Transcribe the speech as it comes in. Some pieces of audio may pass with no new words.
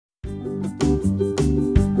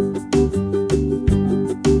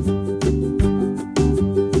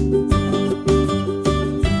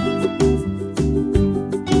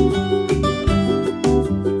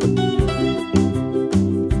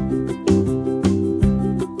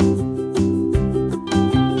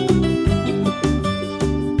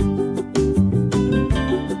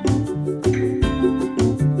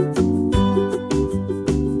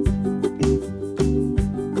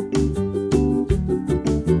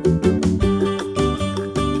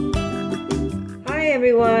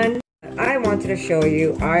to show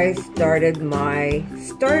you, I started my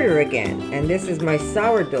starter again, and this is my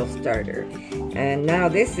sourdough starter. And now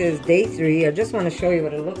this is day 3. I just want to show you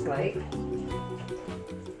what it looks like.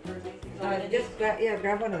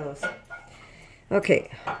 Grab one of those. Okay,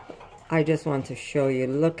 I just want to show you.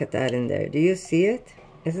 Look at that in there. Do you see it?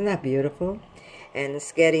 Isn't that beautiful? And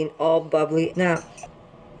it's getting all bubbly. Now,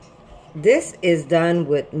 this is done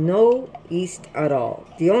with no yeast at all.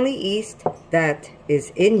 The only yeast that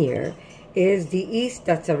is in here is the yeast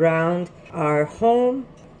that's around our home.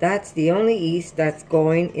 That's the only yeast that's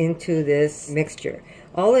going into this mixture.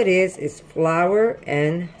 All it is flour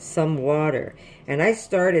and some water. And I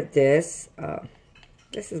started this,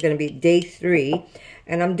 this is going to be day 3.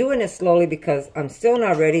 And I'm doing it slowly because I'm still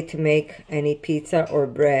not ready to make any pizza or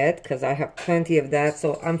bread because I have plenty of that.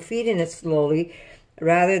 So I'm feeding it slowly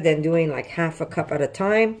rather than doing like half a cup at a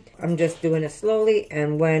time. I'm just doing it slowly,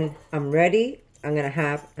 and when I'm ready, I'm going to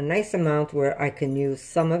have a nice amount where I can use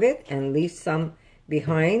some of it and leave some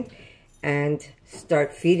behind and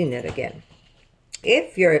start feeding it again.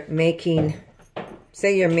 If you're making,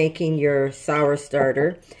 say you're making your sour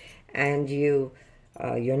starter and you're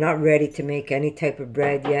not ready to make any type of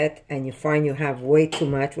bread yet, and you find you have way too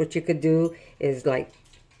much, what you could do is like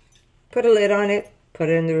put a lid on it, put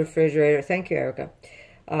it in the refrigerator. Thank you, Erica.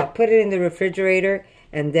 Put it in the refrigerator,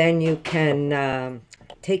 and then you can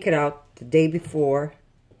take it out the day before,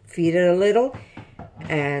 feed it a little,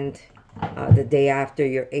 and the day after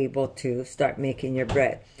you're able to start making your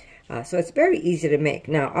bread. So it's very easy to make.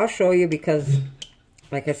 Now, I'll show you because,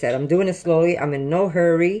 like I said, I'm doing it slowly. I'm in no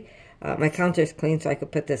hurry. My counter is clean, so I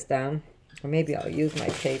could put this down. Or maybe I'll use my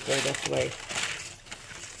paper this way.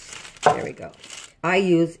 There we go. I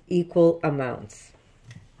use equal amounts.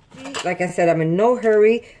 Like I said, I'm in no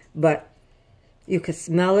hurry, but you could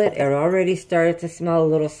smell it. It already started to smell a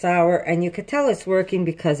little sour, and you could tell it's working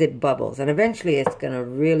because it bubbles. And eventually it's going to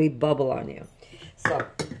really bubble on you.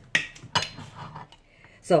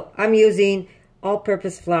 So I'm using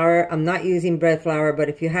all-purpose flour. I'm not using bread flour, but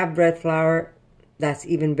if you have bread flour, that's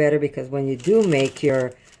even better, because when you do make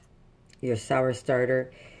your sour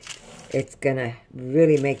starter, it's gonna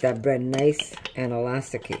really make that bread nice and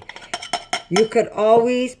elasticy. You could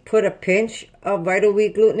always put a pinch of vital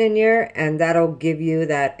wheat gluten in here, and that'll give you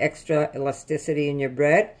that extra elasticity in your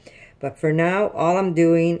bread. But for now, all I'm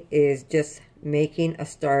doing is just making a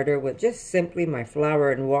starter with just simply my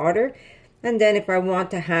flour and water. And then if I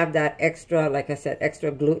want to have that extra, like I said,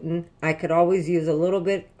 extra gluten, I could always use a little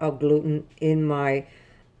bit of gluten in my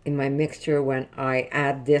mixture when I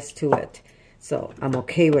add this to it. So I'm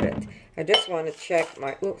okay with it. I just want to check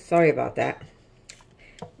my, oops, sorry about that.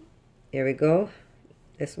 Here we go.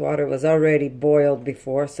 This water was already boiled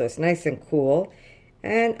before, so it's nice and cool.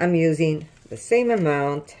 And I'm using the same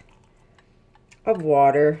amount of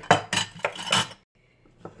water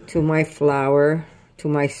to my flour, to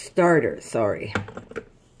my starter, sorry.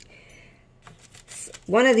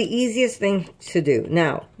 One of the easiest things to do.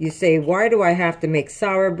 Now, you say, why do I have to make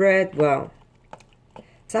sour bread? Well,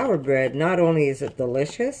 sour bread, not only is it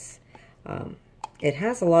delicious, it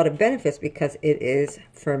has a lot of benefits because it is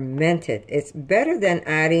fermented. It's better than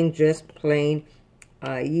adding just plain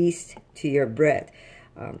yeast to your bread.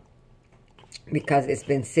 Because it's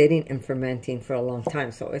been sitting and fermenting for a long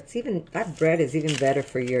time. So it's even, that bread is even better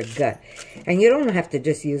for your gut. And you don't have to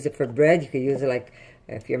just use it for bread. You could use it like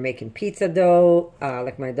if you're making pizza dough.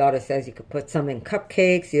 Like my daughter says, you could put some in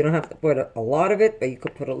cupcakes. You don't have to put a lot of it, but you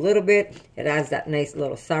could put a little bit. It adds that nice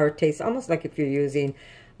little sour taste, almost like if you're using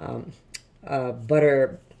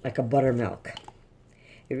butter, like a buttermilk.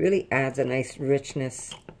 It really adds a nice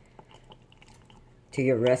richness to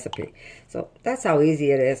your recipe. So that's how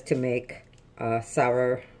easy it is to make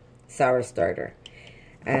sour starter.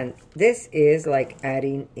 And this is like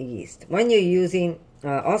adding yeast. When you're using,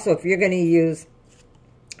 also if you're going to use,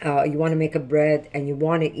 you want to make a bread and you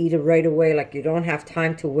want to eat it right away, like you don't have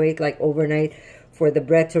time to wait like overnight for the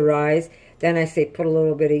bread to rise, then I say put a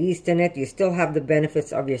little bit of yeast in it. You still have the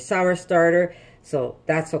benefits of your sour starter, so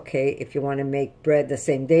that's okay if you want to make bread the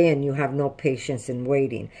same day and you have no patience in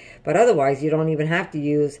waiting. But otherwise, you don't even have to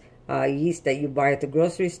use yeast that you buy at the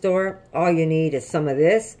grocery store. All you need is some of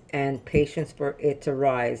this and patience for it to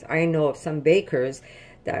rise. I know of some bakers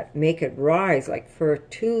that make it rise like for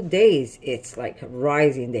 2 days. It's like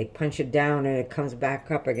rising. They punch it down and it comes back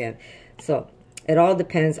up again. So it all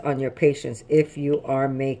depends on your patience if you are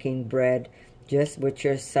making bread just with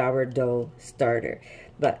your sourdough starter.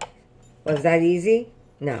 But was that easy?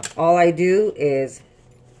 No. All I do is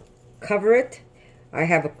cover it. I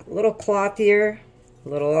have a little cloth here, a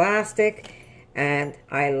little elastic, and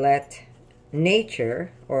I let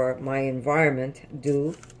nature or my environment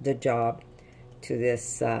do the job to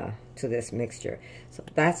this mixture. So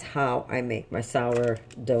that's how I make my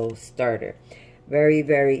sourdough starter. Very,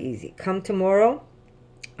 very easy. Come tomorrow.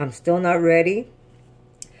 I'm still not ready.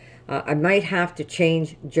 I might have to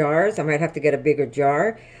change jars. I might have to get a bigger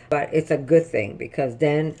jar, but it's a good thing because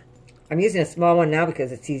then I'm using a small one now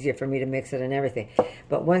because it's easier for me to mix it and everything.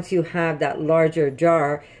 But once you have that larger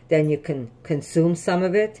jar, then you can consume some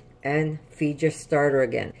of it and feed your starter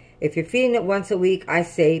again. If you're feeding it once a week, I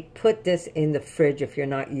say put this in the fridge if you're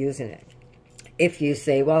not using it. If you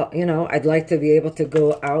say, well, you know, I'd like to be able to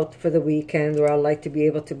go out for the weekend, or I'd like to be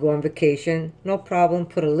able to go on vacation, no problem.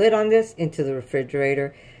 Put a lid on this into the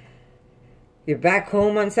refrigerator. You're back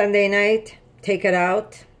home on Sunday night, take it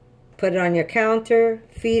out, put it on your counter,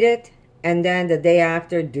 feed it, and then the day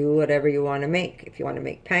after, do whatever you want to make. If you want to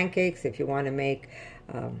make pancakes, if you want to make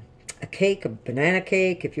a cake, a banana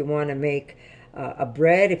cake, if you want to make a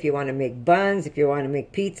bread, if you want to make buns, if you want to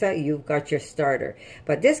make pizza, you've got your starter.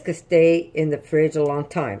 But this could stay in the fridge a long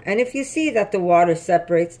time. And if you see that the water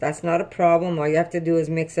separates, that's not a problem. All you have to do is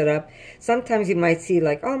mix it up. Sometimes you might see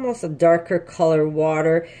like almost a darker color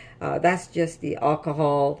water. That's just the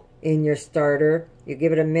alcohol in your starter. You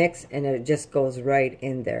give it a mix and it just goes right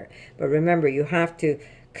in there. But remember, you have to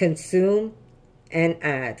consume and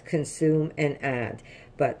add, consume and add.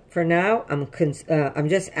 But for now, I'm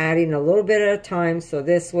just adding a little bit at a time, so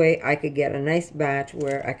this way I could get a nice batch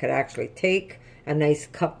where I could actually take a nice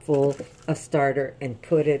cupful of starter and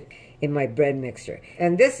put it in my bread mixture.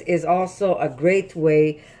 And this is also a great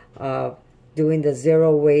way of doing the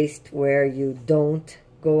zero waste, where you don't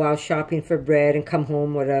go out shopping for bread and come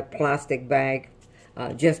home with a plastic bag.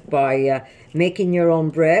 Just by making your own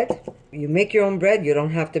bread. You make your own bread, you don't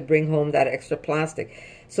have to bring home that extra plastic.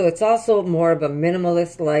 So it's also more of a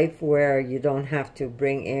minimalist life where you don't have to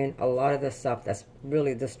bring in a lot of the stuff that's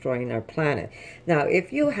really destroying our planet. Now,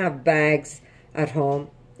 if you have bags at home,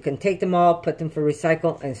 you can take them all, put them for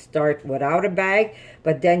recycle, and start without a bag.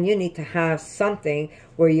 But then you need to have something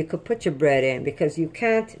where you could put your bread in, because you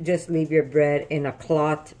can't just leave your bread in a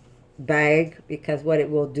cloth bag, because what it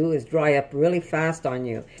will do is dry up really fast on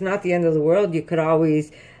you. It's not the end of the world. You could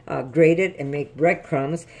always grate it and make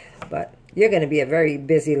breadcrumbs, but you're going to be a very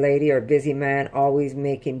busy lady or busy man always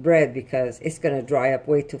making bread, because it's going to dry up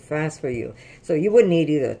way too fast for you. So you would need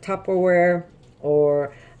either Tupperware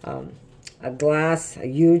or a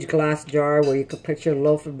huge glass jar where you could put your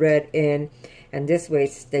loaf of bread in, and this way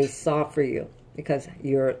it stays soft for you because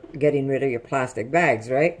you're getting rid of your plastic bags,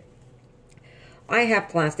 right? I have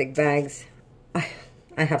plastic bags.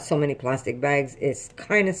 I have so many plastic bags, it's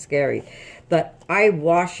kind of scary. But I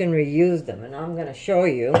wash and reuse them, and I'm going to show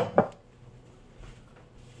you.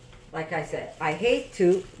 Like I said, I hate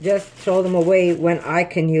to just throw them away when I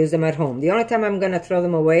can use them at home. The only time I'm going to throw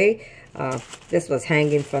them away, this was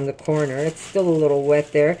hanging from the corner. It's still a little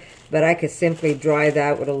wet there, but I could simply dry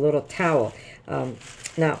that with a little towel.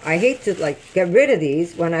 Now, I hate to get rid of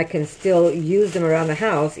these when I can still use them around the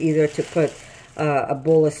house, either to put a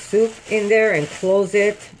bowl of soup in there and close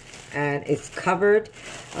it and it's covered.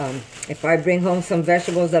 If I bring home some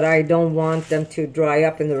vegetables that I don't want them to dry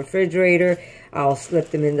up in the refrigerator, I'll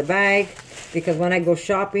slip them in the bag, because when I go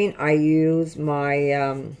shopping, I use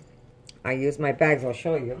my bags. I'll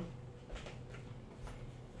show you.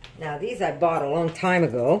 Now, these I bought a long time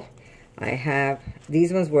ago. I have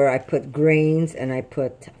these ones where I put grains and I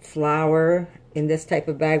put flour in this type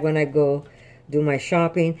of bag when I go do my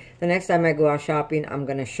shopping. The next time I go out shopping, I'm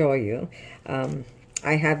going to show you.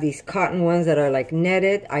 I have these cotton ones that are like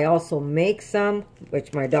netted. I also make some,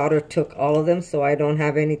 which my daughter took all of them, so I don't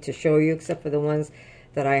have any to show you except for the ones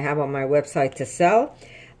that I have on my website to sell.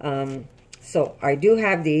 So I do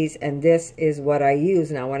have these, and this is what I use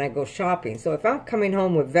now when I go shopping. So if I'm coming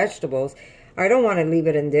home with vegetables, I don't want to leave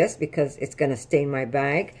it in this because it's going to stain my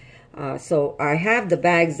bag. So I have the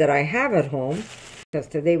bags that I have at home, because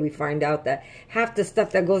today we find out that half the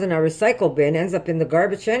stuff that goes in our recycle bin ends up in the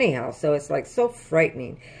garbage anyhow. So it's like so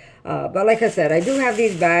frightening. But like I said, I do have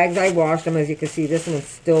these bags. I wash them. As you can see, this one's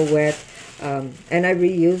still wet. And I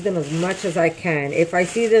reuse them as much as I can. If I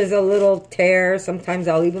see there's a little tear, sometimes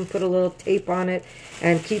I'll even put a little tape on it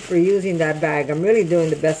and keep reusing that bag. I'm really doing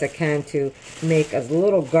the best I can to make as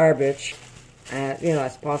little garbage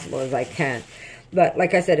as possible as I can. But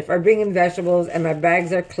like I said, if I bring in vegetables and my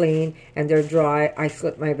bags are clean and they're dry, I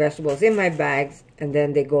slip my vegetables in my bags and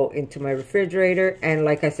then they go into my refrigerator. And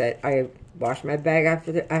like I said, I wash my bag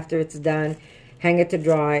after it's done, hang it to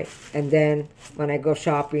dry, and then when I go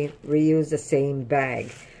shopping, reuse the same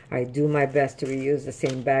bag. I do my best to reuse the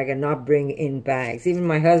same bag and not bring in bags. Even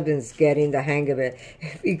my husband's getting the hang of it.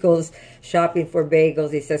 If he goes shopping for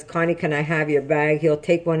bagels, he says, Connie, can I have your bag? He'll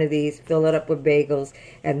take one of these, fill it up with bagels,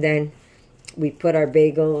 and then we put our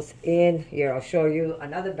bagels in. Here, I'll show you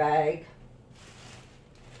another bag.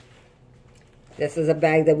 This is a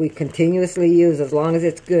bag that we continuously use as long as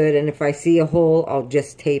it's good, and if I see a hole, I'll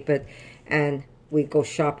just tape it, and we go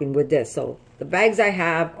shopping with this. So the bags I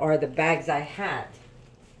have are the bags I had.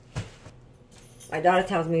 My daughter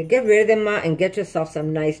tells me, get rid of them, Ma, and get yourself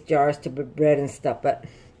some nice jars to put bread and stuff. But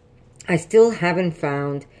I still haven't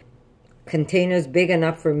found containers big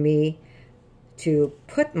enough for me to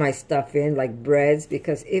put my stuff in, like breads,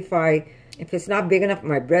 because if it's not big enough,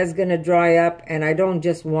 my bread's gonna dry up, and I don't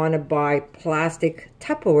just want to buy plastic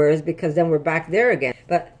Tupperwares because then we're back there again.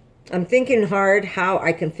 But I'm thinking hard how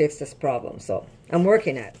I can fix this problem, so I'm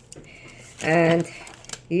working at it. And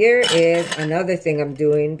here is another thing I'm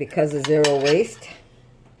doing because of zero waste.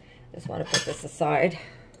 Just want to put this aside.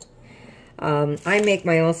 I make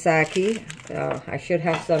my own sake. I should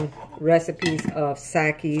have some recipes of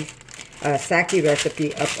sake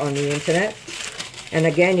recipe up on the internet. And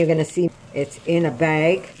again, you're going to see it's in a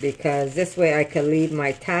bag because this way I can leave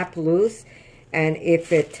my tap loose. And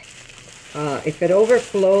if it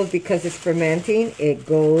overflows because it's fermenting, it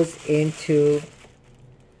goes into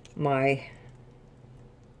my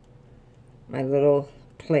little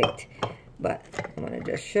plate. But I'm going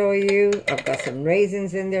to just show you. I've got some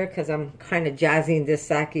raisins in there because I'm kind of jazzing this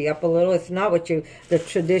sake up a little. It's not the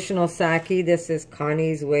traditional sake. This is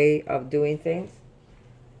Connie's way of doing things.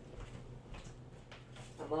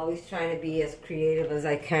 I'm always trying to be as creative as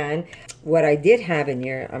I can. What I did have in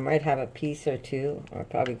here, I might have a piece or two, or I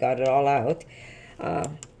probably got it all out.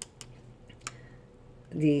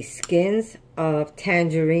 The skins of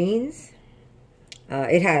tangerines.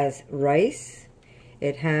 It has rice.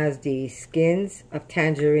 It has the skins of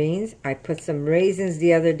tangerines. I put some raisins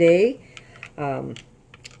the other day. A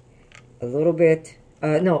little bit,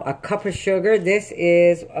 a cup of sugar. This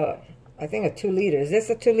is, I think, a 2 liter. Is this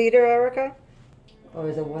a 2 liter, Erica? Or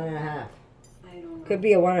is it 1.5? I don't know. Could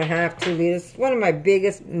be a 1.5, 2 liters. It's one of my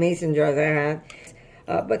biggest mason jars I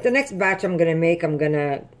had. But the next batch I'm going to make, I'm going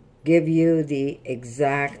to give you the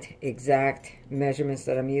exact measurements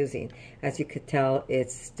that I'm using. As you could tell,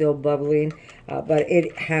 it's still bubbling, but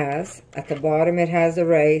it has, at the bottom it has the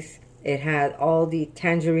rice, it had all the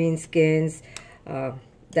tangerine skins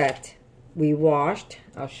that we washed.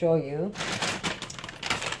 I'll show you.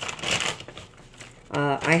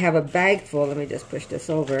 I have a bag full. Let me just push this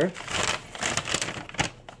over.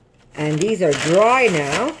 And these are dry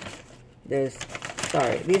now. These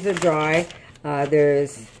are dry.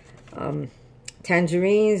 There's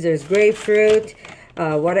tangerines, there's grapefruit.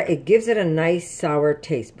 It gives it a nice sour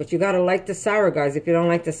taste, but you gotta like the sour, guys. If you don't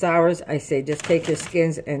like the sours, I say just take your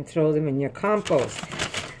skins and throw them in your compost.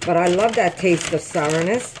 But I love that taste of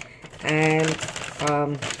sourness, and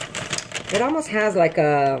it almost has like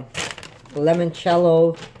a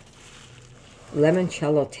limoncello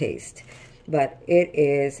taste, but it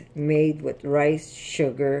is made with rice,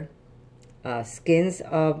 sugar, skins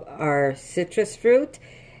of our citrus fruit,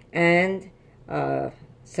 and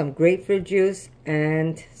some grapefruit juice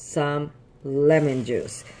and some lemon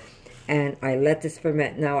juice. And I let this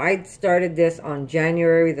ferment. Now, I started this on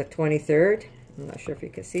January the 23rd. I'm not sure if you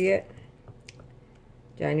can see it.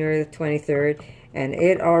 January the 23rd. And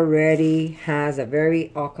it already has a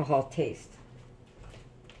very alcohol taste.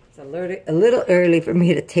 It's a little early for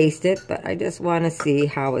me to taste it, but I just want to see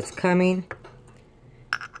how it's coming.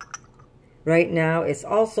 Right now, it's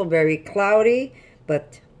also very cloudy,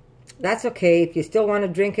 but that's okay. If you still want to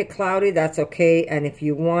drink it cloudy, that's okay. And if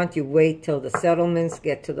you want, you wait till the settlements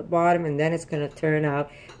get to the bottom, and then it's going to turn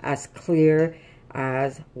out as clear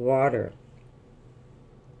as water.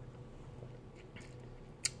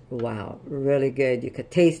 Wow, really good. You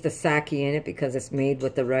could taste the sake in it because it's made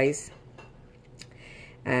with the rice.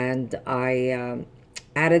 And I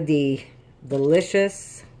added the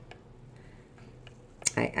delicious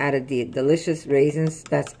raisins.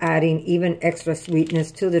 That's adding even extra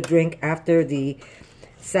sweetness to the drink after the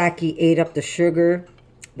sake ate up the sugar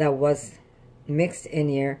that was mixed in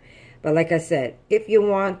here. But like I said, if you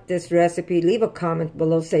want this recipe, leave a comment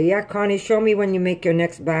below. Say, yeah, Connie, show me when you make your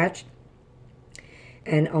next batch.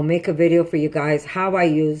 And I'll make a video for you guys how I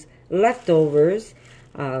use leftovers.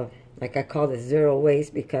 Like I call this zero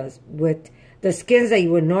waste, because with the skins that you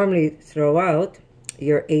would normally throw out,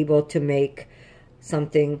 you're able to make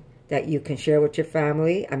something that you can share with your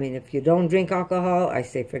family. I mean, if you don't drink alcohol, I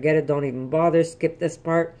say forget it, don't even bother, skip this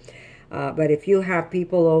part. But if you have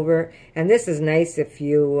people over, and this is nice if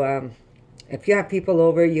you If you have people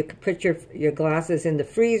over, you could put your glasses in the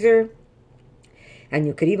freezer, and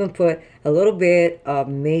you could even put a little bit of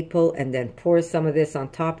maple and then pour some of this on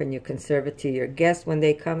top, and you can serve it to your guests when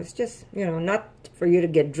they come. It's just, you know, not for you to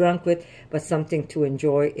get drunk with, but something to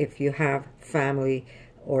enjoy if you have family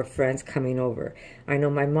or friends coming over. I know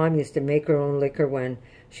my mom used to make her own liquor when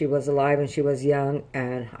she was alive and she was young,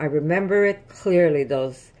 and I remember it clearly,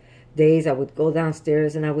 those days. I would go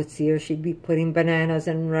downstairs and I would see her. She'd be putting bananas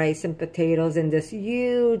and rice and potatoes in this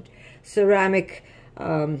huge ceramic,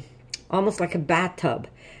 almost like a bathtub.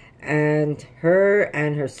 And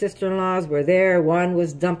her sister-in-laws were there. One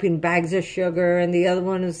was dumping bags of sugar, and the other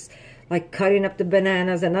one was like cutting up the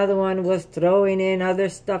bananas. Another one was throwing in other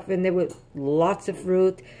stuff in there with lots of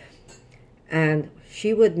fruit. And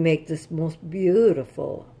she would make this most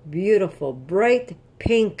beautiful, beautiful, bright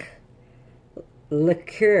pink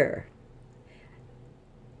liqueur.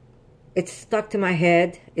 It's stuck to my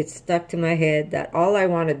head. It's stuck to my head that all I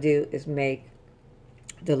want to do is make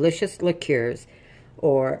delicious liqueurs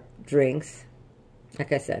or drinks.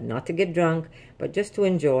 Like I said, not to get drunk, but just to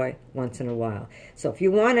enjoy once in a while. So if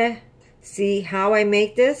you want to see how I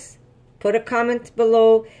make this, put a comment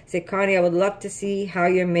below. Say, Connie, I would love to see how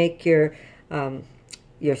you make your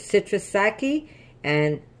citrus sake,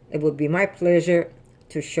 and it would be my pleasure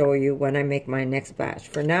to show you when I make my next batch.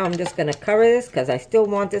 For now, I'm just going to cover this because I still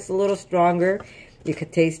want this a little stronger. You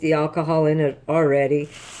could taste the alcohol in it already,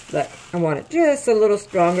 but I want it just a little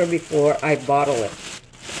stronger before I bottle it.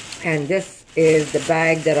 And this is the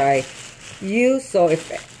bag that I use, so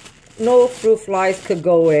if no fruit flies could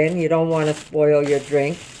go in, you don't want to spoil your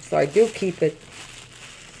drink. So I do keep it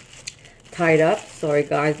tied up. Sorry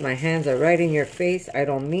guys, my hands are right in your face. I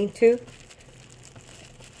don't mean to.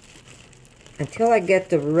 Until I get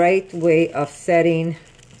the right way of setting.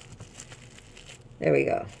 There we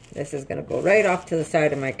go. This is going to go right off to the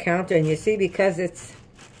side of my counter. And you see, because it's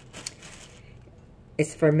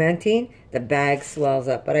fermenting, the bag swells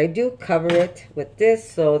up. But I do cover it with this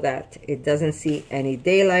so that it doesn't see any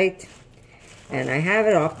daylight. And I have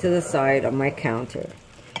it off to the side of my counter.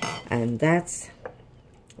 And that's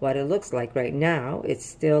what it looks like right now. It's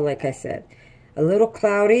still, like I said, a little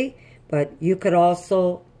cloudy. But you could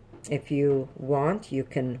also, if you want, you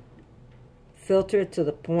can filter it to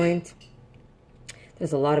the point.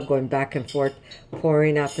 There's a lot of going back and forth,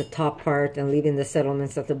 pouring out the top part and leaving the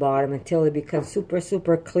settlements at the bottom until it becomes super,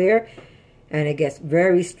 super clear, and it gets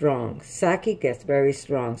very strong. Sake gets very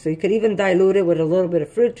strong. So you could even dilute it with a little bit of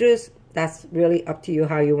fruit juice. That's really up to you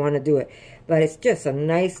how you want to do it. But it's just a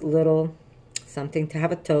nice little something to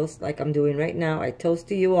have a toast like I'm doing right now. I toast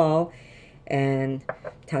to you all and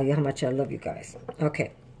tell you how much I love you guys.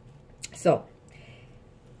 Okay. So,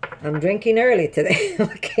 I'm drinking early today.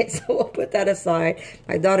 Okay, so we'll put that aside.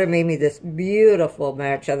 My daughter made me this beautiful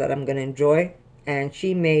matcha that I'm going to enjoy. And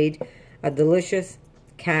she made a delicious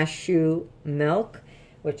cashew milk,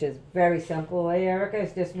 which is very simple. Hey, Erica,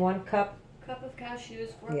 it's just 1 cup. Cup of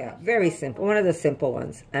cashews, 4 Yeah, cups. very simple. One of the simple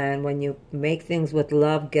ones. And when you make things with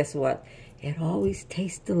love, guess what? It always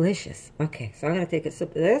tastes delicious. Okay, so I'm going to take a sip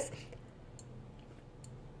of this.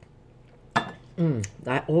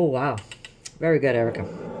 Oh, wow. Very good, Erica.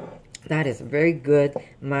 That is very good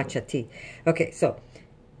matcha tea. Okay, so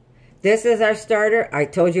this is our starter. I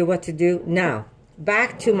told you what to do. Now,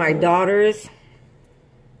 back to my daughter's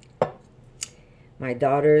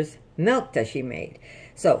milk that she made.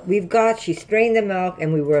 So she strained the milk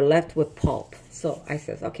and we were left with pulp. So I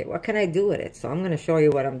says, okay, what can I do with it? So I'm going to show you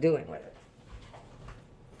what I'm doing with it.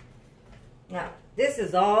 Now, this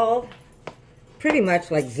is all pretty much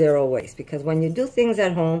like zero waste, because when you do things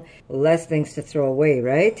at home, less things to throw away,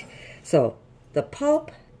 right? So the pulp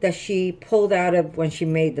that she pulled out of when she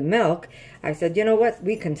made the milk, I said, you know what,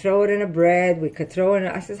 we can throw it in a bread, we could throw it in,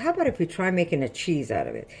 I said, how about if we try making a cheese out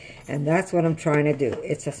of it? And that's what I'm trying to do.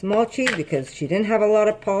 It's a small cheese because she didn't have a lot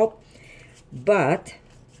of pulp, but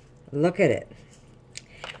look at it.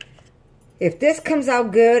 If this comes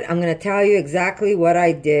out good, I'm going to tell you exactly what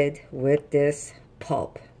I did with this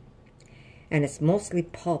pulp. And it's mostly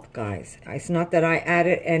pulp, guys. It's not that I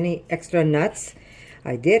added any extra nuts.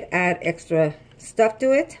 I did add extra stuff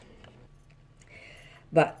to it.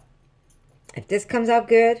 But if this comes out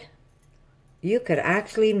good, you could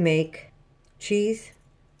actually make cheese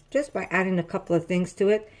just by adding a couple of things to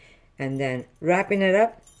it and then wrapping it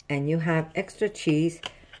up, and you have extra cheese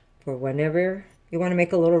for whenever you want to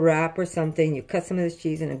make a little wrap or something. You cut some of this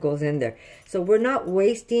cheese and it goes in there. So we're not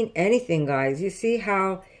wasting anything, guys. You see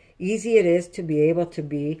how easy it is to be able to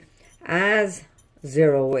be as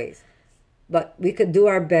zero waste. But we could do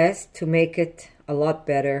our best to make it a lot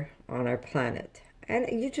better on our planet. And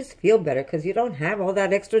you just feel better because you don't have all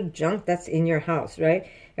that extra junk that's in your house, right?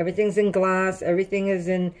 Everything's in glass. Everything is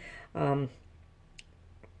in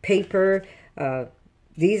paper.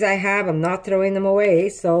 These I have, I'm not throwing them away,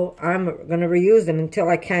 so I'm going to reuse them until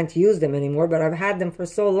I can't use them anymore. But I've had them for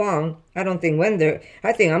so long, I don't think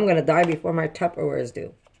I think I'm going to die before my Tupperwares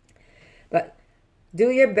do. But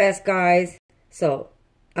do your best, guys. So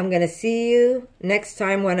I'm going to see you next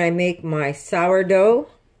time when I make my sourdough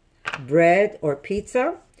bread or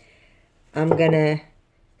pizza. I'm going to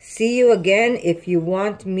see you again if you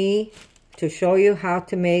want me to show you how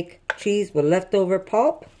to make cheese with leftover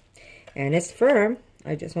pulp. And it's firm.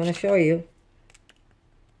 I just want to show you.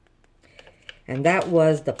 And that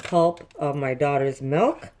was the pulp of my daughter's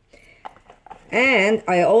milk. And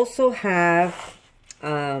I also have,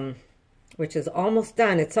 which is almost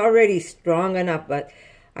done. It's already strong enough, but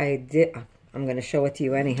I'm going to show it to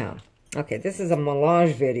you anyhow. Okay, this is a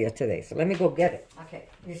melange video today, so let me go get it. Okay,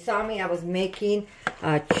 you saw me, I was making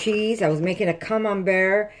cheese. I was making a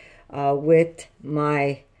camembert with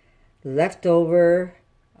my leftover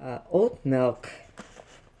oat milk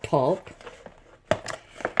pulp.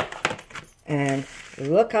 And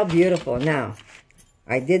look how beautiful. Now,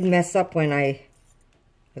 I did mess up when it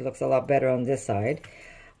looks a lot better on this side.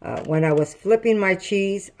 When I was flipping my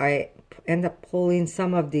cheese, I ended up pulling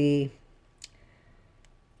some of the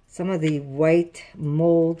white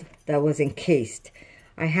mold that was encased.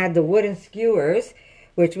 I had the wooden skewers,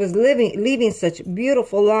 which was leaving such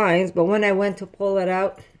beautiful lines, but when I went to pull it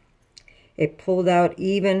out, it pulled out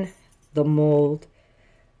even the mold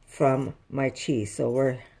from my cheese. So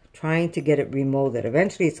we're trying to get it remolded.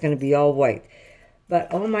 Eventually it's going to be all white. But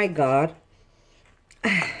oh my God,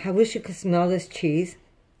 I wish you could smell this cheese.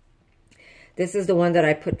 This is the one that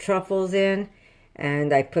I put truffles in,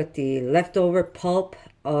 and I put the leftover pulp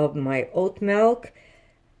of my oat milk.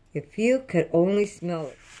 If you could only smell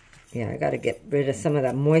it. Yeah, I got to get rid of some of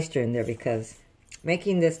that moisture in there because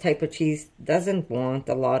making this type of cheese doesn't want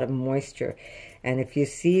a lot of moisture. And if you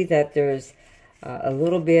see that there's a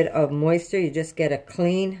little bit of moisture, you just get a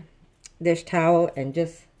clean dish towel and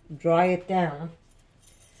just dry it down.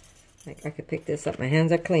 Like I could pick this up. My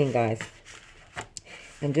hands are clean, guys.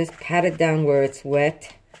 And just pat it down where it's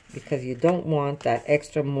wet because you don't want that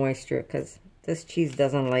extra moisture because this cheese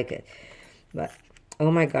doesn't like it. But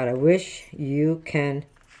oh my God, I wish you can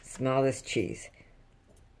smell this cheese.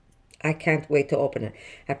 I can't wait to open it.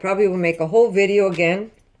 I probably will make a whole video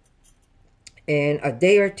again in a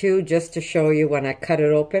day or two just to show you when I cut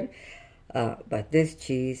it open. But this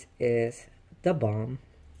cheese is the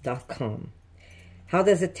bomb.com. How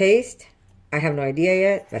does it taste? I have no idea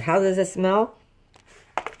yet, but how does it smell?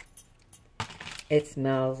 It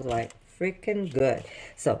smells like freaking good.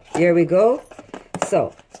 So here we go.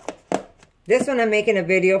 So this one I'm making a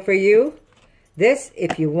video for you. This,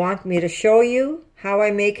 if you want me to show you how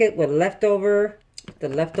I make it with the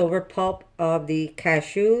leftover pulp of the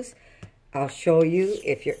cashews, I'll show you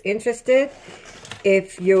if you're interested.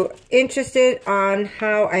 If you're interested on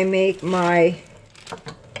how I make my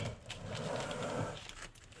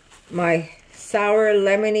sour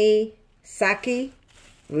lemony sake,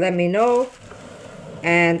 let me know.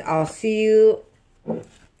 And I'll see you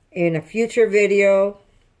in a future video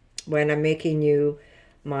when I'm making you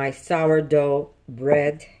my sourdough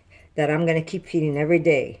bread that I'm going to keep feeding every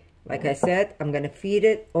day. Like I said, I'm going to feed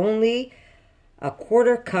it only a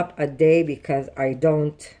 1/4 cup a day because I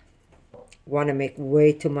don't want to make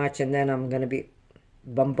way too much and then I'm going to be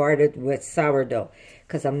bombarded with sourdough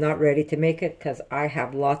because I'm not ready to make it because I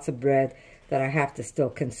have lots of bread that I have to still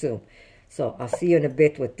consume. So I'll see you in a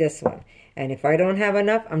bit with this one. And if I don't have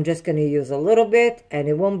enough, I'm just going to use a little bit and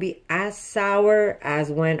it won't be as sour as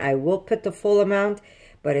when I will put the full amount,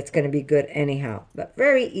 but it's going to be good anyhow. But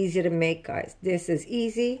very easy to make, guys. This is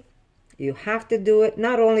easy. You have to do it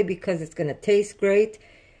not only because it's going to taste great,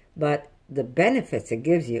 but the benefits it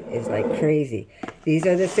gives you is like crazy. These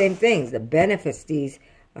are the same things. The benefits, these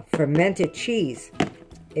fermented cheese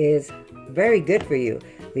is very good for you.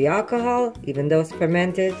 The alcohol, even though it's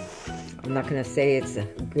fermented, I'm not going to say it's a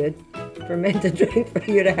good fermented drink for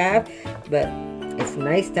you to have, but it's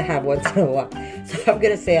nice to have once in a while. So I'm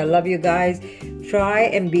going to say I love you guys. Try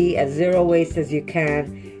and be as zero waste as you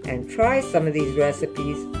can and try some of these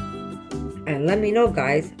recipes. And let me know,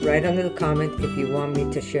 guys, right under the comment if you want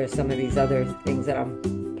me to share some of these other things that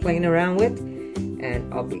I'm playing around with,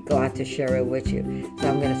 and I'll be glad to share it with you. So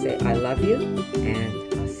I'm going to say I love you,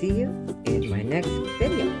 and I'll see you in my next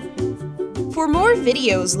video. For more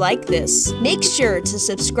videos like this, make sure to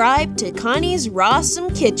subscribe to Connie's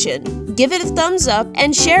RAWsome Kitchen, give it a thumbs up,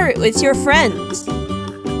 and share it with your friends.